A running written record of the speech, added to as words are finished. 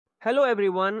Hello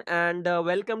everyone and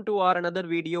welcome to our another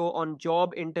video on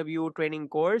job interview training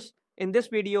course. In this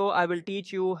video, I will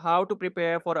teach you how to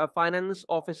prepare for a finance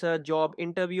officer job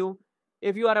interview.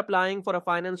 If you are applying for a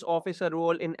finance officer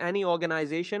role in any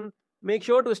organization, make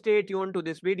sure to stay tuned to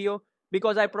this video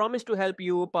because I promise to help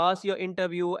you pass your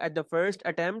interview at the first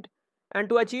attempt. And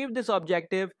to achieve this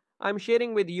objective, I'm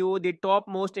sharing with you the top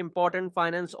most important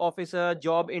finance officer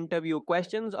job interview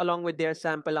questions along with their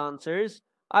sample answers.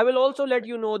 I will also let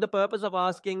you know the purpose of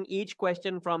asking each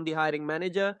question from the hiring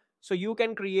manager so you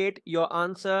can create your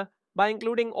answer by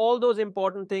including all those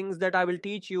important things that I will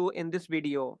teach you in this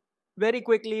video. Very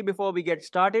quickly before we get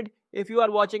started, if you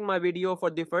are watching my video for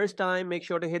the first time, make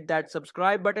sure to hit that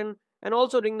subscribe button and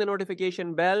also ring the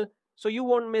notification bell so you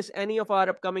won't miss any of our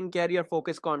upcoming career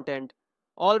focused content.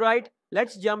 Alright,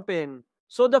 let's jump in.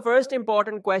 So the first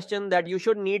important question that you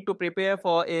should need to prepare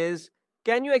for is,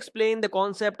 can you explain the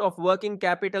concept of working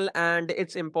capital and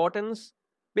its importance?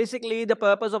 Basically, the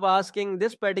purpose of asking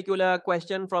this particular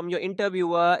question from your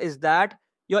interviewer is that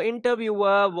your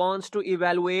interviewer wants to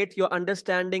evaluate your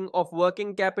understanding of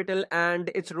working capital and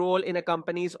its role in a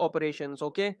company's operations,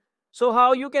 okay? So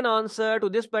how you can answer to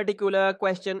this particular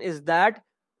question is that,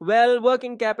 well,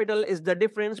 working capital is the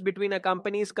difference between a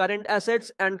company's current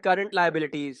assets and current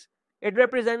liabilities. It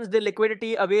represents the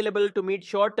liquidity available to meet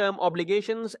short-term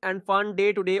obligations and fund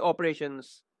day-to-day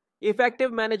operations.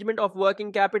 Effective management of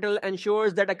working capital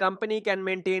ensures that a company can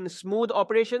maintain smooth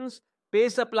operations, pay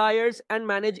suppliers, and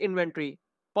manage inventory.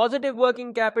 Positive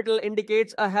working capital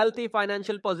indicates a healthy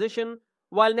financial position,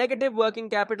 while negative working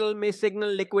capital may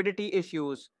signal liquidity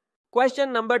issues.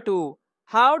 Question number 2.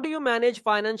 How do you manage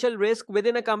financial risk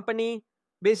within a company?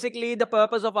 Basically, the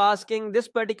purpose of asking this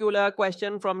particular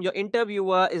question from your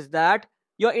interviewer is that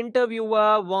your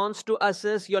interviewer wants to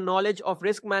assess your knowledge of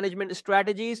risk management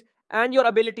strategies and your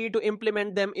ability to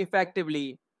implement them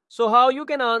effectively. So, how you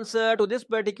can answer to this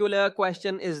particular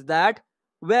question is that,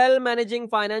 well, managing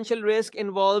financial risk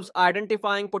involves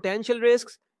identifying potential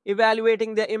risks,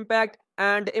 evaluating their impact,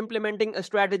 and implementing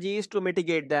strategies to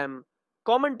mitigate them.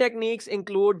 Common techniques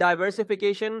include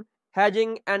diversification,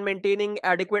 hedging, and maintaining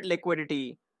adequate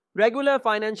liquidity. Regular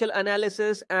financial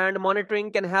analysis and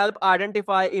monitoring can help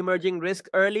identify emerging risks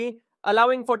early,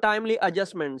 allowing for timely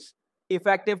adjustments.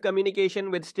 Effective communication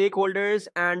with stakeholders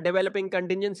and developing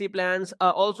contingency plans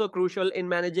are also crucial in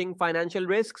managing financial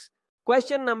risks.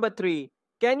 Question number 3.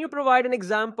 Can you provide an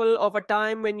example of a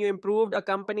time when you improved a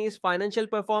company's financial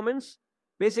performance?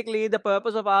 Basically, the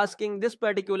purpose of asking this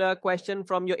particular question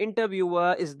from your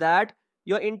interviewer is that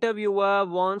your interviewer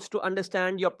wants to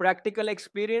understand your practical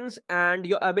experience and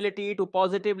your ability to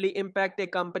positively impact a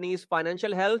company's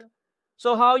financial health.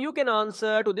 So, how you can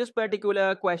answer to this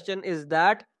particular question is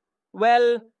that,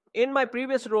 well, in my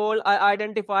previous role, I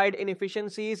identified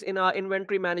inefficiencies in our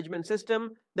inventory management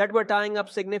system that were tying up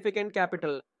significant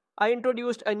capital. I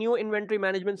introduced a new inventory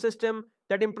management system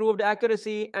that improved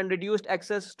accuracy and reduced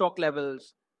excess stock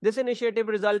levels. This initiative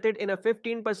resulted in a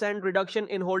 15% reduction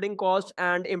in holding costs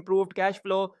and improved cash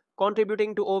flow,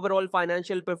 contributing to overall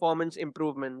financial performance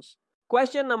improvements.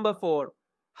 Question number 4.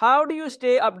 How do you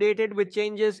stay updated with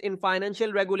changes in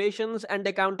financial regulations and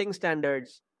accounting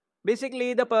standards?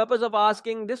 Basically, the purpose of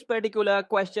asking this particular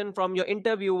question from your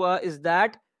interviewer is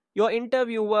that your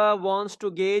interviewer wants to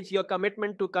gauge your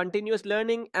commitment to continuous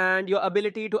learning and your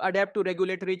ability to adapt to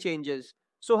regulatory changes.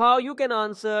 So, how you can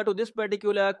answer to this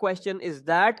particular question is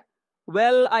that,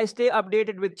 well, I stay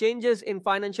updated with changes in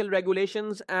financial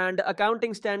regulations and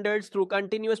accounting standards through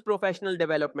continuous professional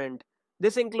development.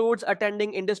 This includes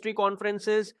attending industry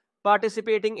conferences,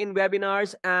 participating in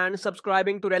webinars, and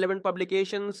subscribing to relevant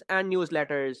publications and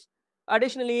newsletters.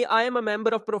 Additionally, I am a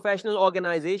member of professional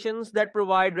organizations that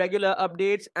provide regular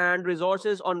updates and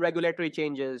resources on regulatory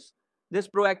changes. This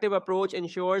proactive approach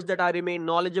ensures that I remain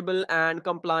knowledgeable and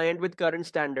compliant with current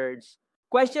standards.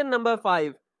 Question number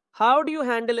 5. How do you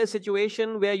handle a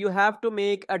situation where you have to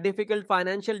make a difficult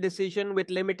financial decision with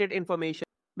limited information?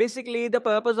 Basically, the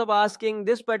purpose of asking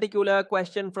this particular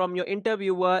question from your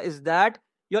interviewer is that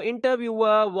your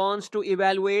interviewer wants to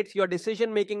evaluate your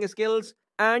decision making skills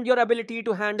and your ability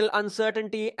to handle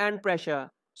uncertainty and pressure.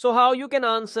 So, how you can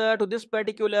answer to this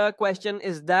particular question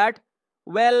is that,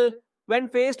 well, when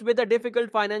faced with a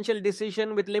difficult financial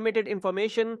decision with limited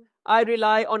information, I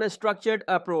rely on a structured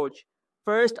approach.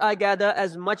 First, I gather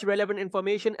as much relevant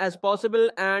information as possible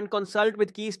and consult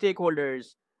with key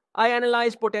stakeholders. I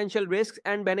analyze potential risks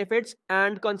and benefits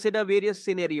and consider various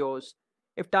scenarios.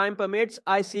 If time permits,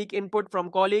 I seek input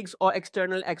from colleagues or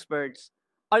external experts.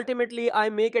 Ultimately, I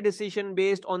make a decision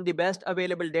based on the best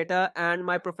available data and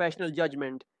my professional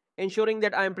judgment. ensuring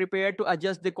that I am prepared to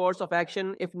adjust the course of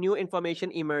action if new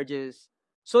information emerges.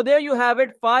 So there you have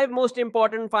it, 5 most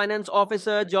important finance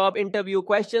officer job interview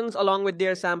questions along with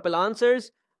their sample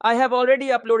answers. I have already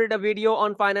uploaded a video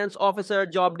on finance officer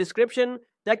job description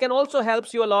that can also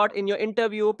helps you a lot in your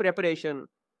interview preparation.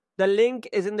 The link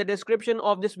is in the description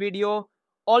of this video.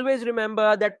 Always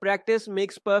remember that practice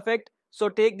makes perfect, so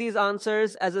take these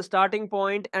answers as a starting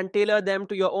point and tailor them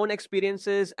to your own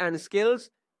experiences and skills.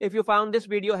 If you found this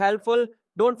video helpful,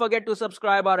 don't forget to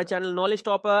subscribe our channel Knowledge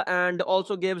Topper and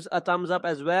also gives a thumbs up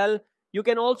as well. You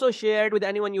can also share it with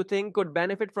anyone you think could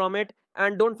benefit from it,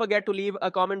 and don't forget to leave a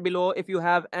comment below if you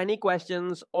have any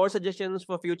questions or suggestions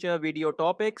for future video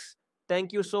topics.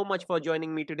 Thank you so much for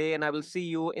joining me today, and I will see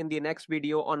you in the next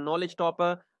video on Knowledge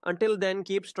Topper. Until then,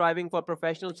 keep striving for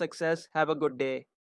professional success. Have a good day.